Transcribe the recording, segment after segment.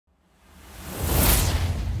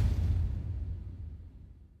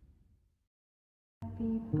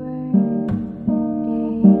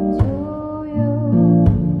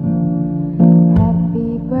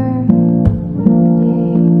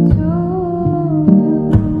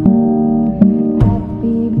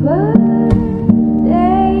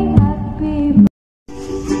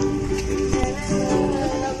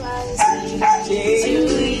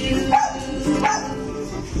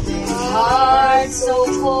So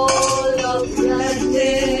full of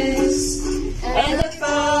gladness, and the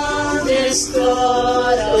fondest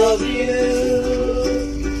thought of you.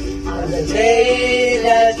 On the day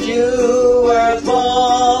that you were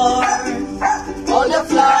born, all the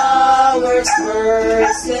flowers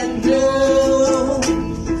burst in bloom.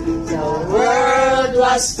 The world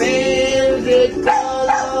was filled with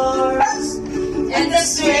colors, and the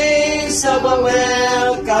strains of a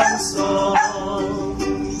welcome song.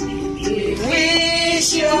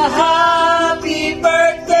 Wish you a happy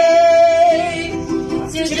birthday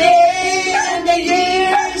today and the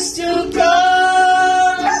years to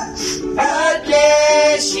come. God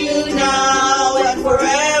bless you now and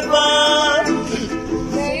forever.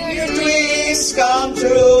 May your dreams come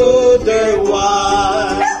true, dear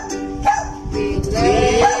one. We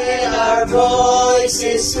let our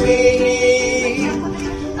voices ring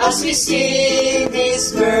as we sing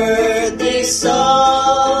this birthday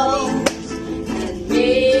song.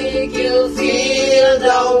 Make you feel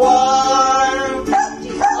the warmth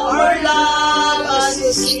of our love as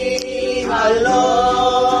you sing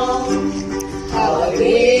along. How I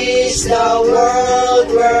wish the world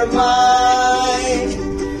were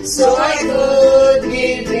mine, so I could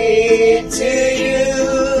give it to you.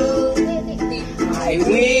 I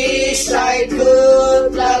wish I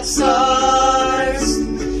could pluck stars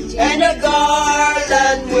and a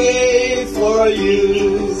garland wave for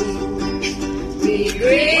you. We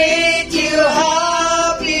greet you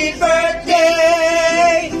happy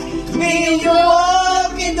birthday. May you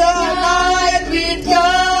walk in the light with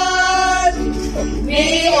God.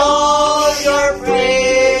 May all your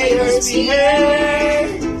prayers be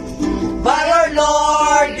heard by our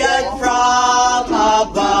Lord God from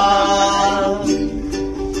above.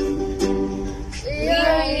 We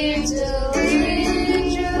are here to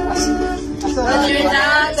greet you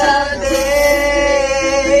another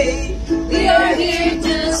day. We are here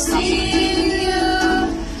to see you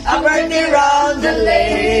a birthday round the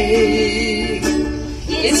lake.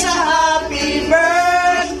 It's a happy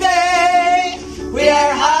birthday. We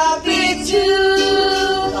are happy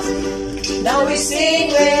too. Now we sing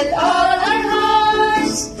with all our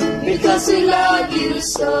hearts because we love you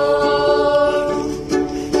so.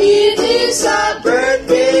 It is a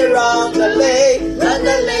birthday round the lake,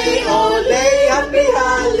 ole, happy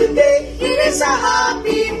holiday. It is a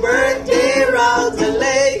happy birthday round the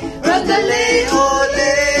lake, ole.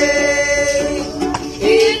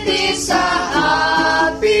 It is a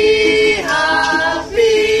happy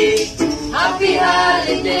holiday.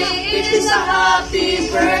 It is a happy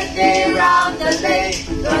birthday round the lake,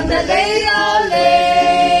 ole.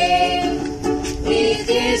 It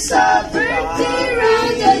is a birthday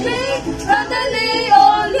round the lake,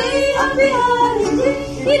 ole, happy holiday.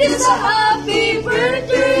 It is a happy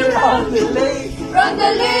birthday round the lake,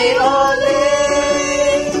 ole.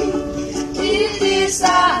 It is a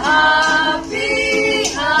happy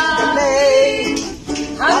holiday.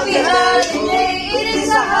 It is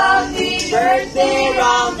a happy birthday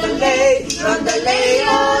round the lake,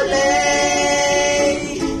 ole.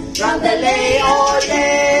 Round the lake, ole.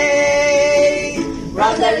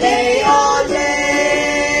 Round the lake, ole.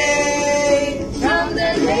 Round the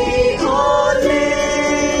lake, ole.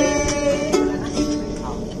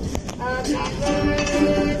 Happy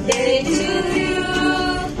birthday to you.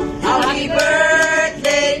 Happy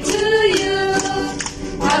birthday to you.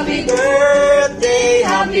 Happy birthday,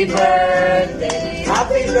 happy birthday,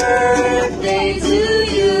 happy birthday to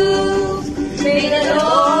you. May the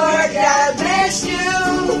Lord God bless you.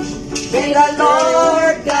 May the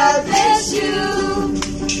Lord God bless you.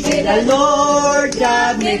 May the Lord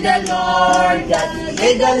God, may the Lord God,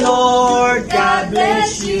 may the Lord God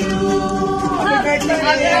bless you. Happy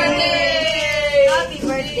birthday! Happy birthday! Happy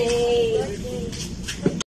birthday!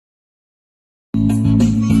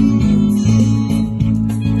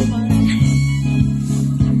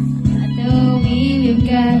 Although we've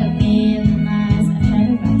got a million miles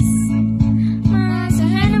ahead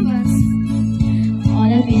of us, all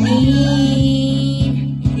that we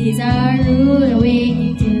need is our rude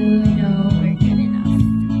awakening to know we're good enough.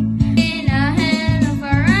 In a hell of a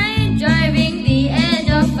ride, driving the edge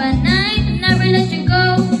of a night, never let you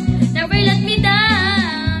go, never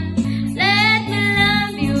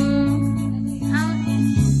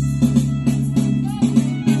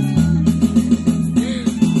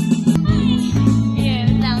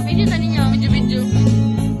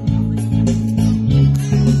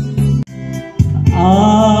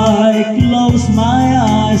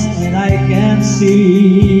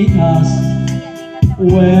see us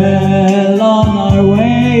well on our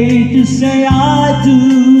way to say I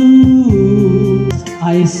do.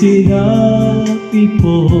 I see the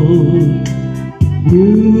people,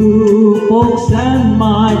 you folks and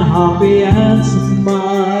mine, happy and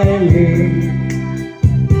smiling.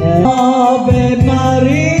 Ave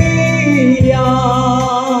Maria,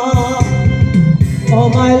 oh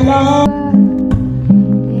my love.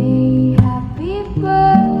 Happy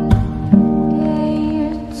birthday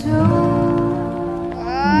to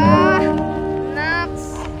Nax.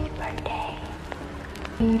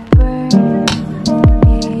 Happy birthday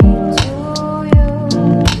to you.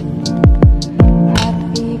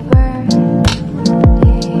 Happy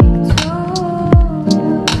birthday to you.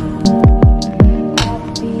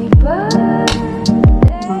 Happy birthday.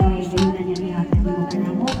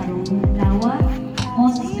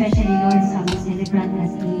 Most especially, Lord, sa mga celebrant na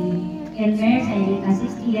si Elmer sa iyong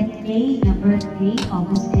 60th day na birthday,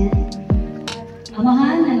 August 10.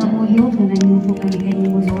 Amahan na namuyog na nanimupo kami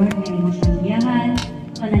kanimo, Lord, na mo siyang biyahan,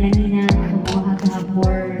 panalangin na kumuha ka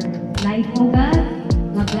for life, O God,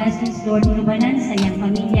 mga blessings, Lord, inubanan sa iyang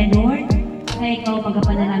pamilya, Lord, kaya ikaw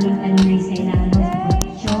magapanalangin kanunay sa ilang, Lord, sa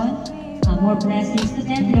protection, more blessings to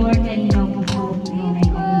them, Lord, kanino po po, na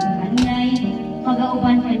ikaw sa kanunay,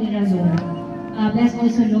 mag-auban kanila, Lord. Bless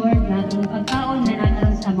also, Lord, natin pagkaon na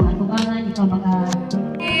natin sa mga tubangan, ikaw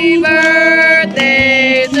Happy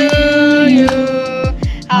birthday to you.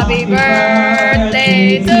 Happy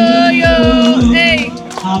birthday to you. Hey.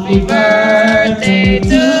 Happy birthday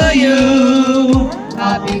to you.